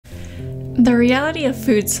The reality of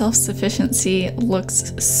food self-sufficiency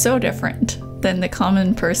looks so different than the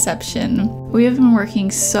common perception. We have been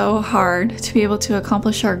working so hard to be able to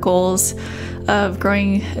accomplish our goals of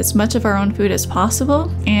growing as much of our own food as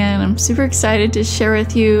possible, and I'm super excited to share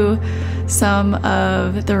with you some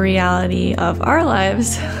of the reality of our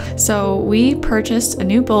lives. So we purchased a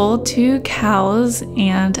new bull, 2 cows,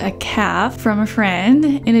 and a calf from a friend.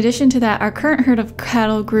 In addition to that, our current herd of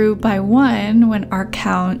cattle grew by 1 when our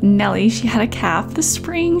cow Nellie, she had a calf this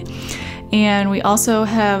spring. And we also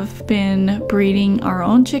have been breeding our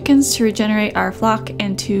own chickens to regenerate our flock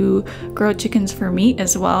and to grow chickens for meat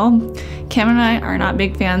as well. Cam and I are not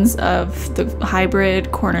big fans of the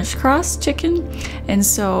hybrid Cornish cross chicken, and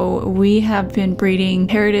so we have been breeding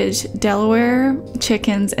heritage Delaware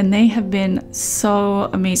chickens, and they have been so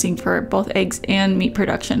amazing for both eggs and meat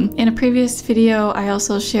production. In a previous video, I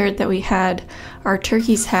also shared that we had our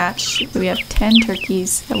turkeys hatch. We have 10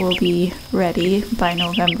 turkeys that will be ready by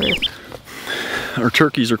November. Our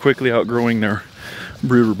turkeys are quickly outgrowing their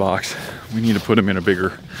brooder box. We need to put them in a bigger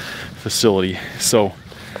facility. So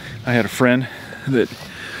I had a friend that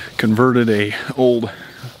converted a old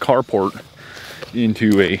carport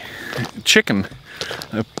into a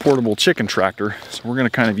portable chicken tractor. So we're gonna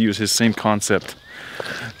kind of use his same concept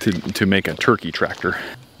to make a turkey tractor.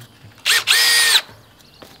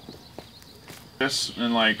 This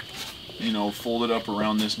and, like, you know, fold it up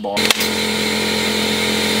around this bar.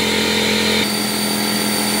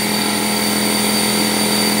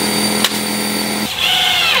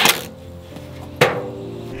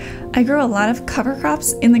 I grow a lot of cover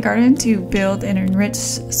crops in the garden to build and enrich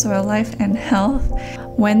soil life and health.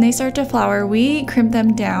 When they start to flower, we crimp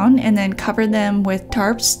them down and then cover them with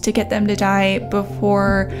tarps to get them to die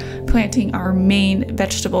before planting our main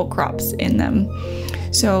vegetable crops in them.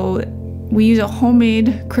 So we use a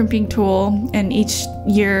homemade crimping tool, and each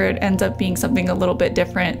year it ends up being something a little bit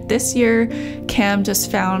different. This year, Cam just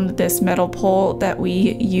found this metal pole that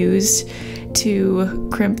we used to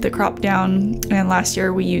crimp the crop down, and last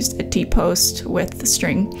year we used a T-post with the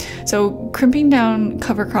string. So crimping down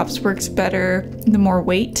cover crops works better the more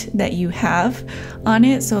weight that you have on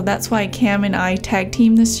it, so that's why Cam and I tag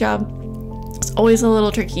team this job. It's always a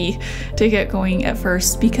little tricky to get going at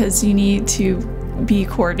first because you need to be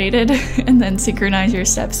coordinated and then synchronize your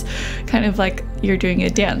steps, kind of like you're doing a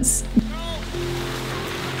dance.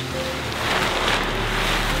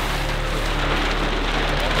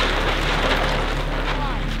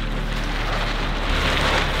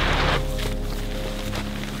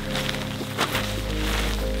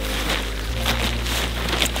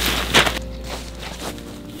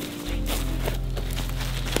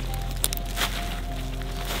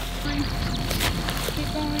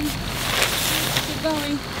 Keep going. Keep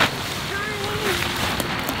going.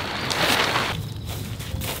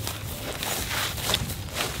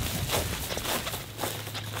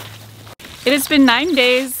 It has been 9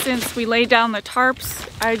 days since we laid down the tarps.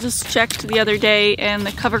 I just checked the other day and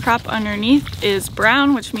the cover crop underneath is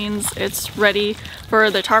brown, which means it's ready for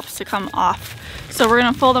the tarps to come off. So we're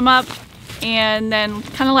gonna fold them up and then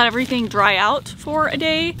kind of let everything dry out for a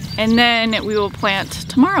day, and then we will plant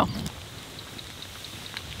tomorrow.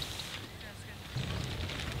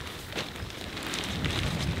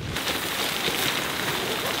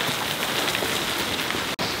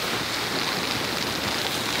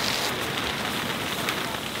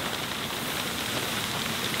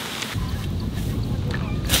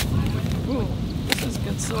 Ooh, this is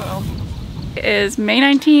good soil. It is May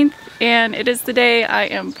 19th. And it is the day I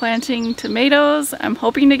am planting tomatoes. I'm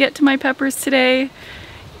hoping to get to my peppers today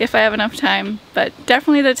if I have enough time, but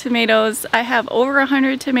definitely the tomatoes. I have over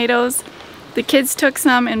 100 tomatoes. The kids took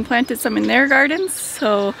some and planted some in their gardens,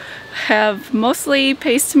 so I have mostly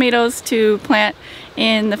paste tomatoes to plant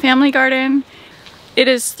in the family garden. It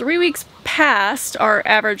is 3 weeks past our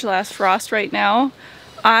average last frost right now.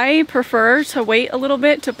 I prefer to wait a little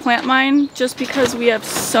bit to plant mine just because we have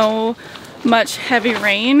so much heavy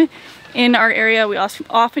rain in our area. We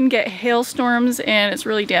often get hailstorms and it's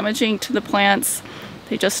really damaging to the plants.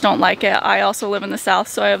 They just don't like it. I also live in the south,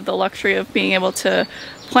 so I have the luxury of being able to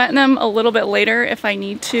plant them a little bit later if I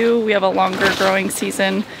need to. We have a longer growing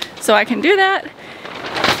season, so I can do that.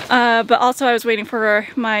 But also I was waiting for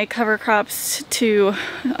my cover crops to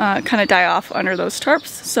kind of die off under those tarps.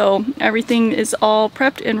 So everything is all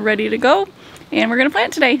prepped and ready to go, and we're gonna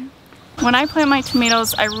plant today. When I plant my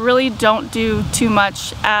tomatoes, I really don't do too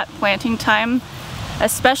much at planting time,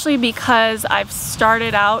 especially because I've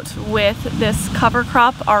started out with this cover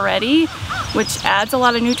crop already, which adds a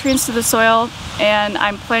lot of nutrients to the soil, and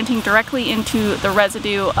I'm planting directly into the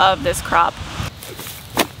residue of this crop.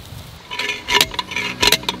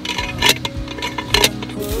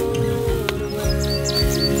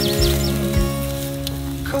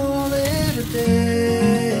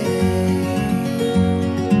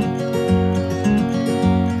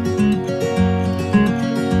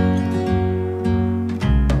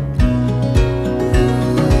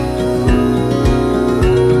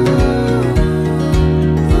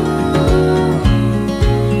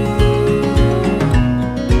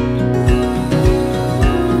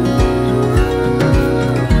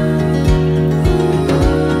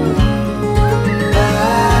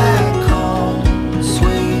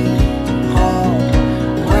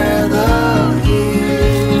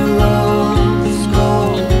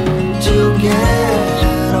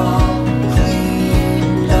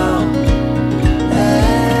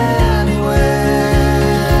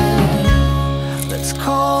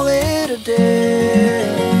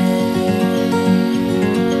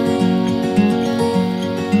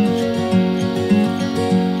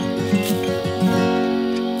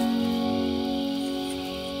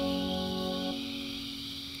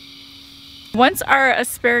 Once our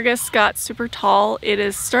asparagus got super tall, it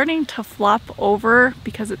is starting to flop over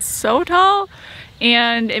because it's so tall,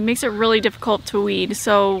 and it makes it really difficult to weed.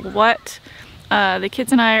 So what the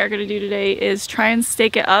kids and I are going to do today is try and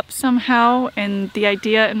stake it up somehow, and the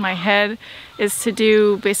idea in my head is to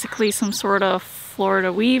do basically some sort of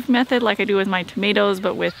Florida weave method like I do with my tomatoes,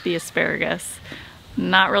 but with the asparagus.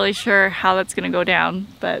 Not really sure how that's going to go down,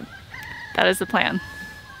 but that is the plan.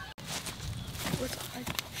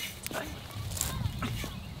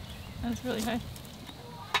 That's really high.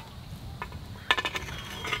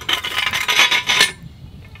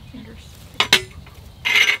 Fingers.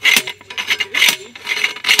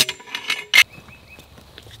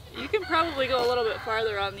 You can probably go a little bit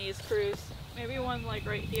farther on these crews. Maybe one like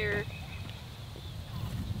right here.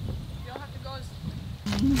 You don't have to go as...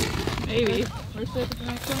 Maybe. Where's the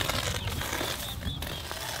next one?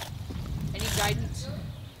 Any guidance?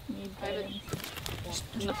 Need guidance.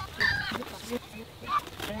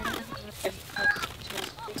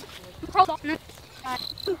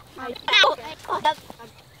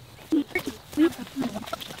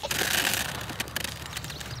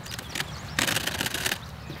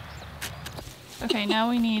 Okay, now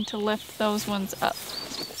we need to lift those ones up.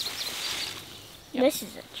 Yep. This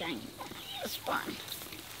is a giant spawn.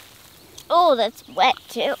 Oh, that's wet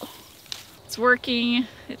too. It's working.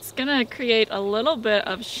 It's gonna create a little bit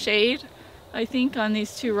of shade, I think, on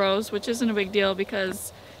these two rows, which isn't a big deal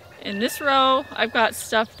because in this row I've got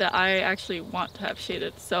stuff that I actually want to have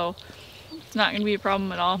shaded, so it's not gonna be a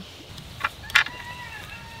problem at all.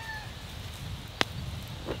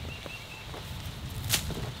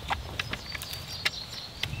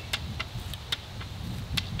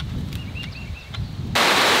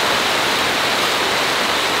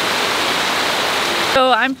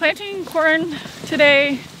 So I'm planting corn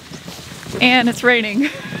today and it's raining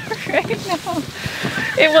right now.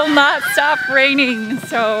 It will not stop raining,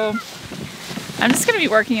 so I'm just gonna be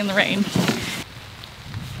working in the rain.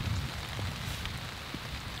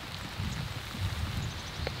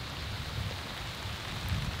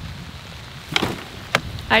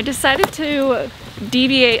 I decided to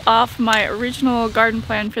deviate off my original garden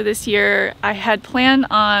plan for this year. I had planned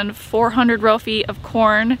on 400 row feet of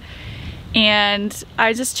corn, and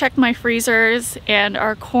I just checked my freezers and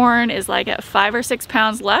our corn is like at 5 or 6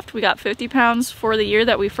 pounds left. We got 50 pounds for the year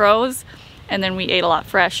that we froze, and then we ate a lot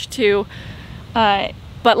fresh too. But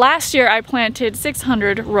last year I planted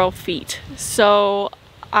 600 row feet. So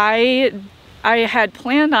I had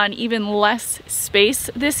planned on even less space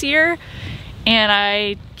this year,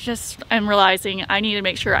 and I'm realizing I need to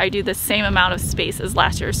make sure I do the same amount of space as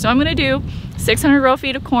last year. So I'm gonna do 600 row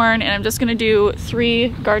feet of corn, and I'm just gonna do 3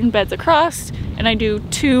 garden beds across, and I do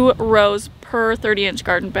 2 rows per 30-inch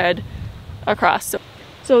garden bed across.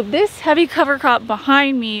 So this heavy cover crop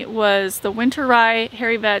behind me was the winter rye,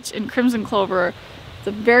 hairy vetch, and crimson clover. It's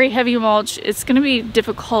a very heavy mulch. It's gonna be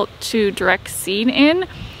difficult to direct seed in.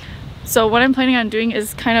 So what I'm planning on doing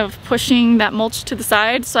is kind of pushing that mulch to the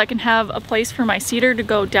side so I can have a place for my cedar to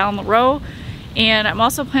go down the row. And I'm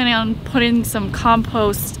also planning on putting some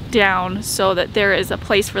compost down so that there is a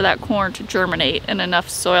place for that corn to germinate and enough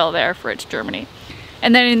soil there for it to germinate.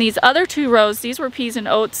 And then in these other 2 rows, these were peas and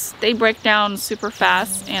oats. They break down super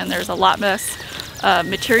fast and there's a lot less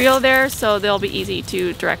material there, so they'll be easy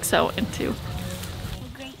to direct sow into.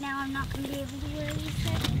 Great, now I'm not going to be able to wear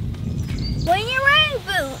these. When you're wearing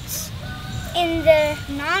boots and the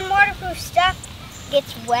non-waterproof stuff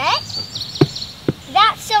gets wet,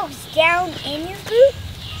 that soaks down in your boot,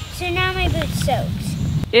 so now my boot soaks.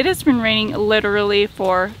 It has been raining literally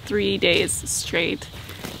for 3 days straight,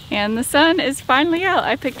 and the sun is finally out.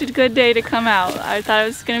 I picked a good day to come out. I thought I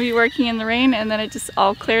was going to be working in the rain, and then it just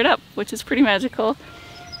all cleared up, which is pretty magical.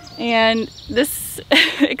 And this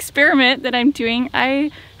experiment that I'm doing,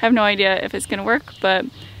 I have no idea if it's going to work, but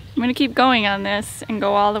I'm going to keep going on this and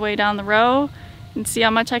go all the way down the row and see how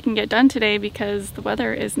much I can get done today because the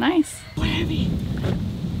weather is nice. Heavy.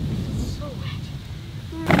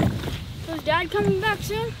 So is Dad coming back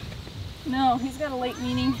soon? No, he's got a late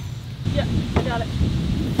meeting. Yep, I got it.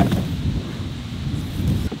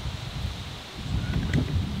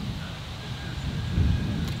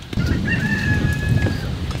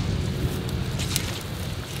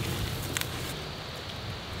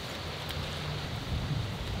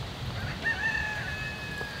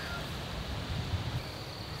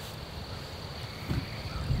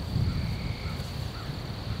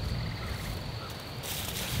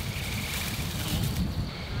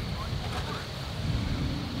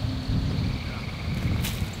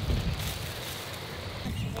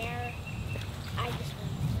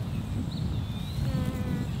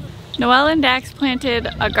 Noelle and Dax planted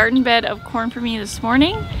a garden bed of corn for me this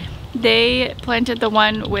morning. They planted the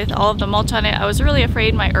one with all of the mulch on it. I was really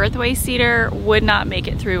afraid my earthway cedar would not make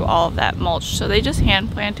it through all of that mulch, so they just hand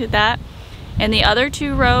planted that. And the other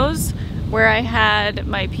 2 rows where I had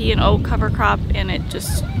my pea and oat cover crop and it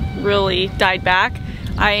just really died back,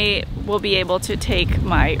 I will be able to take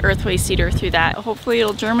my earthway cedar through that. Hopefully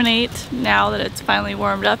it'll germinate now that it's finally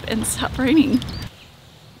warmed up and stopped raining.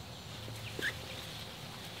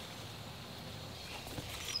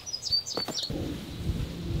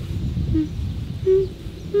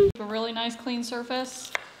 A really nice clean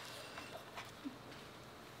surface.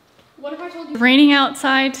 What if I told you? It's raining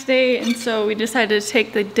outside today, and so we decided to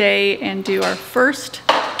take the day and do our first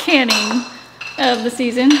canning of the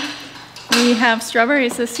season. We have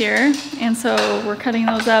strawberries this year, and so we're cutting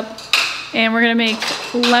those up, and we're gonna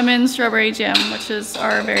make lemon strawberry jam, which is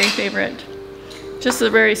our very favorite. Just a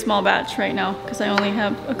very small batch right now, because I only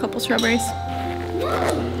have a couple strawberries.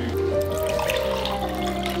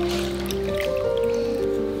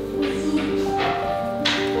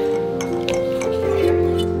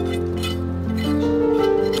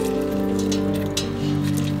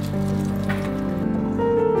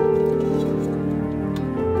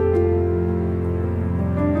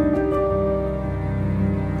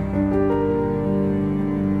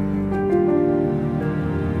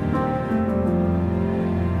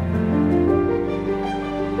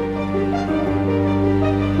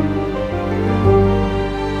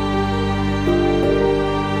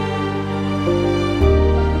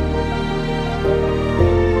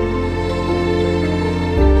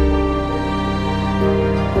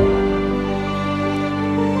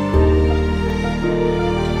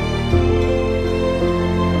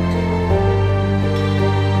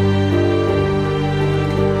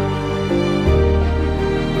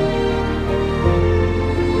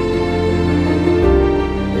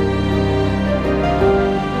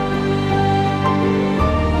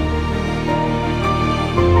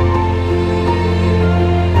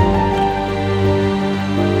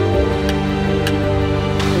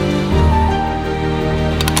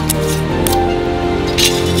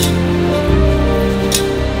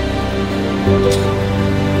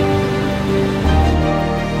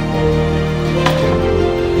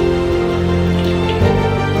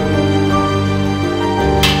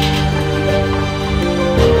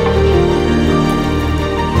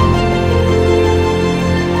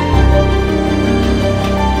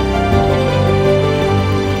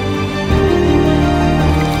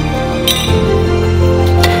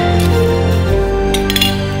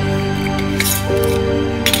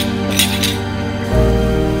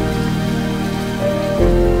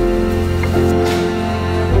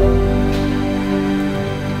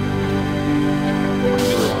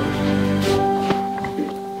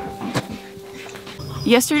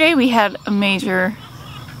 Yesterday we had a major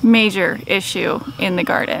issue in the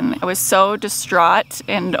garden. I was so distraught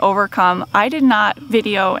and overcome. I did not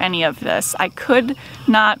video any of this. I could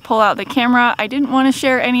not pull out the camera. I didn't want to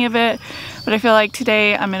share any of it, but I feel like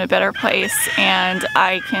today I'm in a better place and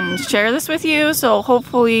I can share this with you, so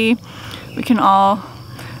hopefully we can all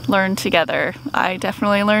learn together. I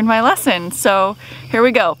definitely learned my lesson, so here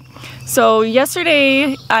we go. So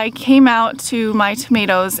yesterday I came out to my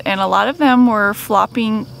tomatoes and a lot of them were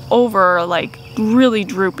flopping over, like really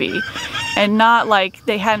droopy, and not like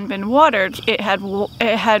they hadn't been watered. It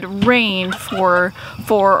had rained for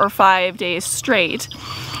 4 or 5 days straight,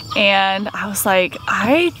 and I was like,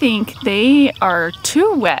 I think they are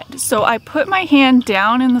too wet. So I put my hand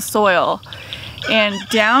down in the soil, and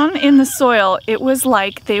down in the soil it was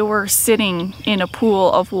like they were sitting in a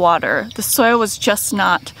pool of water. The soil was just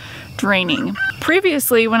not draining.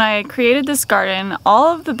 Previously, when I created this garden,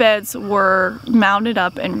 all of the beds were mounded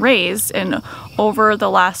up and raised, and over the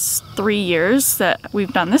last 3 years that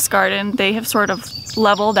we've done this garden, they have sort of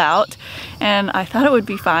leveled out, and I thought it would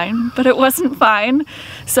be fine, but it wasn't fine.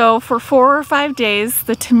 So for 4 or 5 days,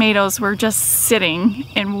 the tomatoes were just sitting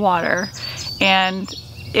in water, and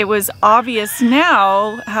it was obvious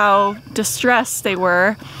now how distressed they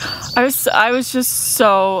were. I was just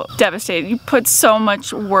so devastated. You put so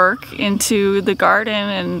much work into the garden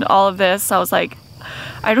and all of this. I was like,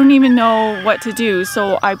 I don't even know what to do.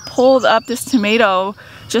 So I pulled up this tomato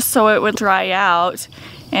just so it would dry out.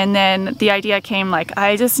 And then the idea came, like,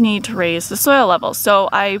 I just need to raise the soil level. So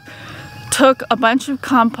I took a bunch of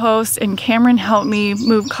compost, and Cameron helped me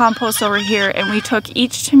move compost over here, and we took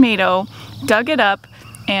each tomato, dug it up,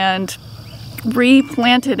 and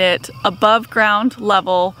replanted it above ground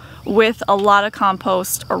level with a lot of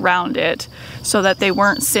compost around it so that they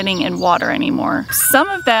weren't sitting in water anymore. Some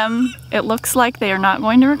of them, it looks like they are not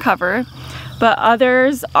going to recover. but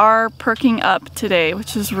others are perking up today,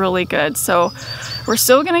 which is really good. So we're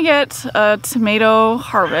still gonna get a tomato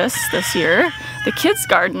harvest this year. The kids'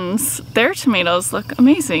 gardens, their tomatoes look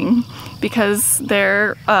amazing because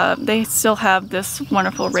they still have this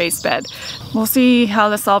wonderful raised bed. We'll see how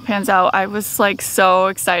this all pans out. I was like so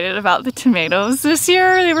excited about the tomatoes this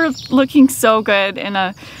year. They were looking so good, and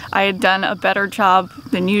I had done a better job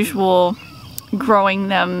than usual growing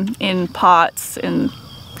them in pots, and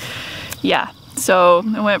yeah. So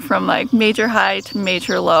it went from like major high to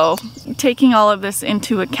major low. Taking all of this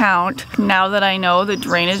into account, now that I know the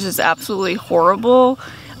drainage is absolutely horrible,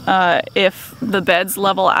 if the beds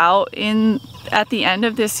level out at the end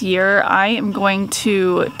of this year, I am going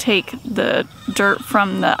to take the dirt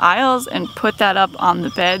from the aisles and put that up on the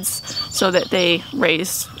beds so that they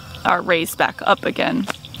are raised back up again.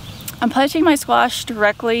 I'm planting my squash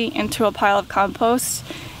directly into a pile of compost,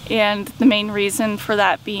 and the main reason for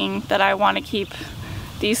that being that I want to keep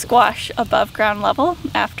these squash above ground level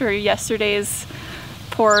after yesterday's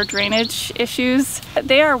poor drainage issues.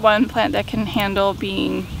 They are one plant that can handle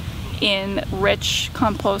being in rich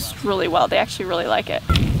compost really well. They actually really like it.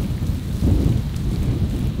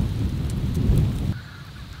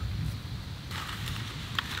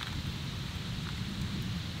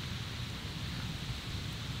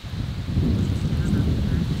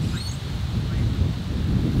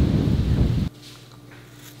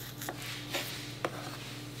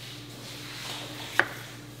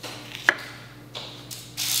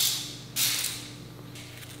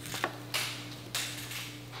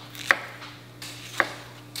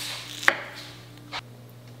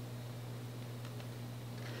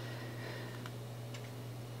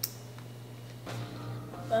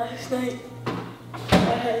 Last night,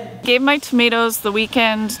 Gave my tomatoes the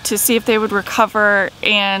weekend to see if they would recover,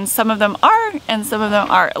 and some of them are and some of them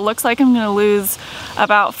aren't. It looks like I'm going to lose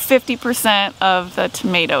about 50% of the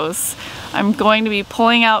tomatoes. I'm going to be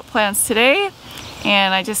pulling out plants today,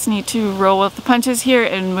 and I just need to roll with the punches here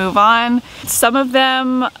and move on. Some of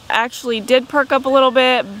them actually did perk up a little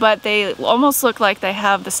bit, but they almost look like they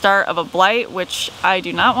have the start of a blight, which I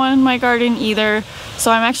do not want in my garden either.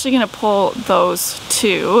 So I'm actually gonna pull those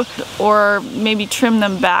too, or maybe trim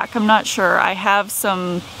them back. I'm not sure. I have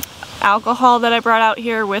some alcohol that I brought out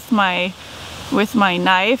here with my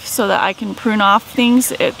knife so that I can prune off things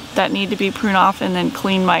that need to be pruned off, and then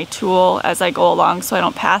clean my tool as I go along so I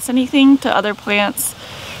don't pass anything to other plants.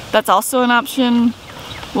 That's also an option.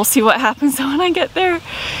 We'll see what happens when I get there.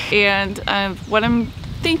 And what I'm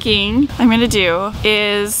thinking I'm gonna do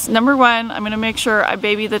is, number one, I'm gonna make sure I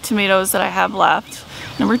baby the tomatoes that I have left.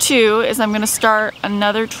 Number two is I'm gonna start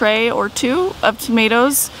another tray or two of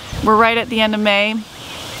tomatoes. We're right at the end of May.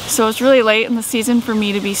 So it's really late in the season for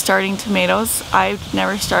me to be starting tomatoes. I've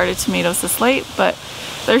never started tomatoes this late, but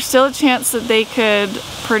there's still a chance that they could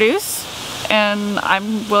produce, and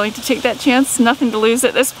I'm willing to take that chance. Nothing to lose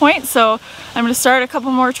at this point. So I'm gonna start a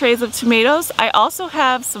couple more trays of tomatoes. I also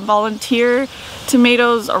have some volunteer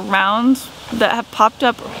tomatoes around that have popped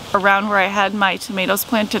up around where I had my tomatoes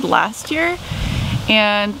planted last year.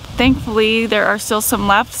 And thankfully there are still some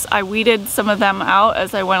left. I weeded some of them out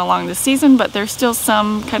as I went along the season, but there's still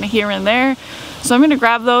some kind of here and there. So I'm gonna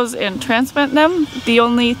grab those and transplant them. The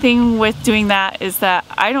only thing with doing that is that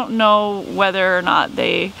I don't know whether or not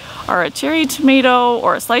they are a cherry tomato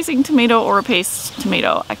or a slicing tomato or a paste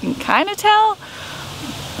tomato. I can kind of tell,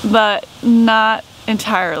 but not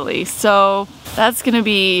entirely. So that's gonna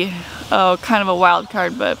be kind of a wild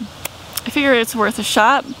card, but I figure it's worth a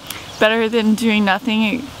shot. Better than doing nothing.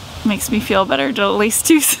 It makes me feel better to at least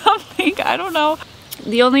do something. I don't know.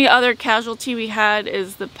 The only other casualty we had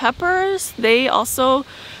is the peppers. They also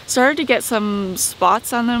started to get some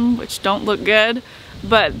spots on them, which don't look good.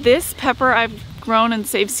 But this pepper I've grown and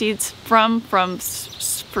saved seeds from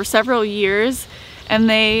for several years,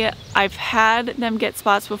 and I've had them get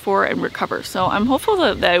spots before and recover. So I'm hopeful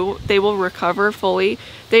that they will recover fully.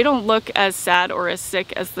 They don't look as sad or as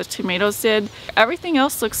sick as the tomatoes did. Everything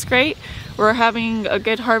else looks great. We're having a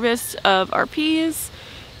good harvest of our peas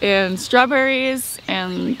and strawberries,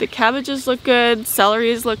 and the cabbages look good,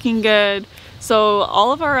 celery is looking good. So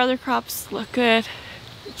all of our other crops look good.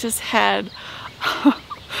 Just had a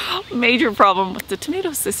major problem with the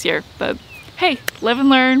tomatoes this year, but hey, live and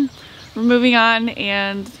learn. We're moving on,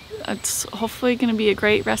 and it's hopefully gonna be a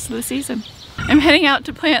great rest of the season. I'm heading out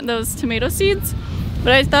to plant those tomato seeds,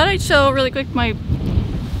 but I thought I'd show really quick my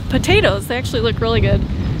potatoes. They actually look really good.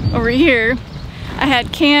 Over here, I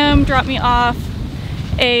had Cam drop me off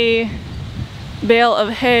a bale of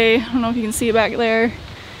hay. I don't know if you can see it back there,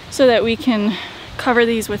 so that we can cover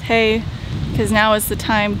these with hay, because now is the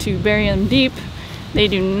time to bury them deep They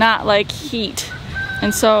do not like heat.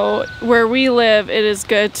 And so where we live, it is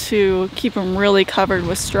good to keep them really covered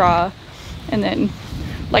with straw. And then,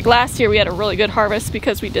 like last year, we had a really good harvest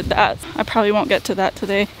because we did that. I probably won't get to that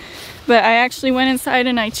today. But I actually went inside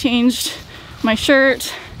and I changed my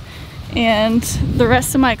shirt and the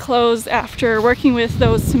rest of my clothes after working with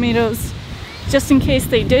those tomatoes. Just in case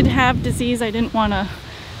they did have disease, I didn't want to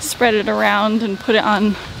spread it around and put it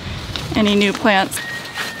on any new plants.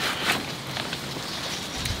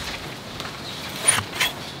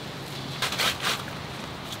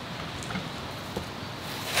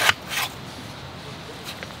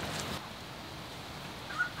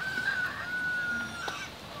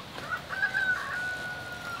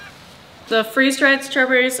 The freeze-dried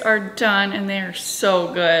strawberries are done and they are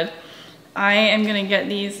so good. I am gonna get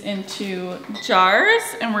these into jars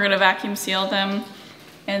and we're gonna vacuum seal them,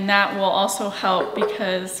 and that will also help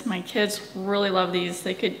because my kids really love these.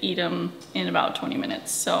 They could eat them in about 20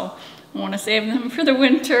 minutes. So I wanna save them for the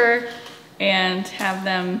winter and have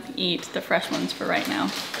them eat the fresh ones for right now.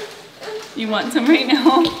 You want some right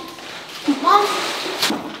now? Mom,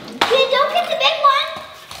 kid, don't get the big one.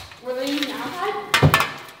 Were they eating outside?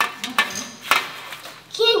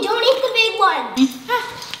 Kid, don't eat the big one.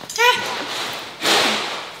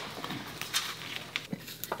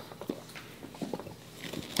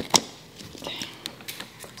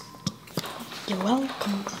 You're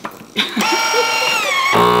welcome.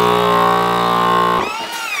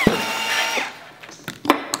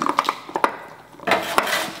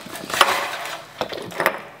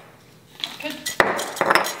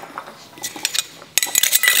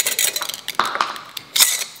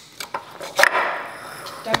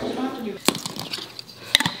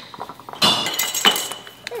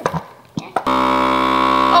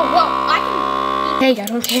 Hey, I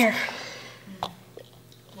don't care.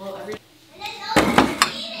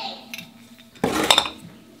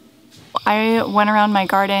 I went around my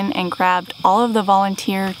garden and grabbed all of the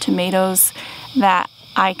volunteer tomatoes that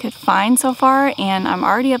I could find so far, and I'm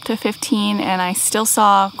already up to 15, and I still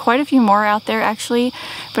saw quite a few more out there actually,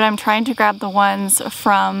 but I'm trying to grab the ones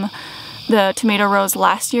from the tomato rows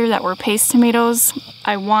last year that were paste tomatoes.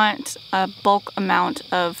 I want a bulk amount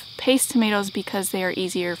of paste tomatoes because they are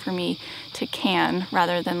easier for me to can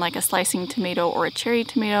rather than like a slicing tomato or a cherry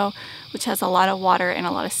tomato, which has a lot of water and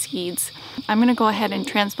a lot of seeds. I'm gonna go ahead and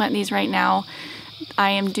transplant these right now.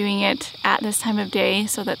 I am doing it at this time of day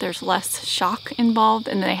so that there's less shock involved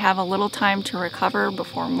and they have a little time to recover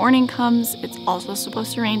before morning comes. It's also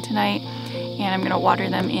supposed to rain tonight, and I'm gonna water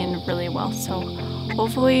them in really well. So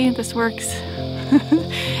hopefully this works.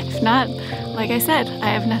 If not, like I said, I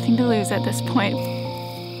have nothing to lose at this point.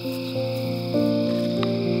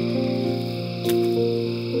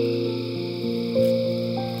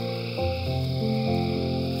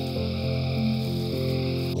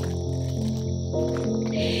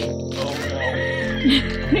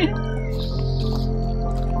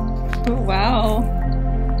 Oh, wow.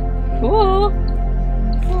 Cool.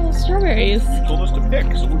 Cool strawberries. Told us to pick,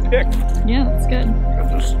 so we picked. Yeah, that's good. Got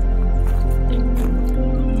this.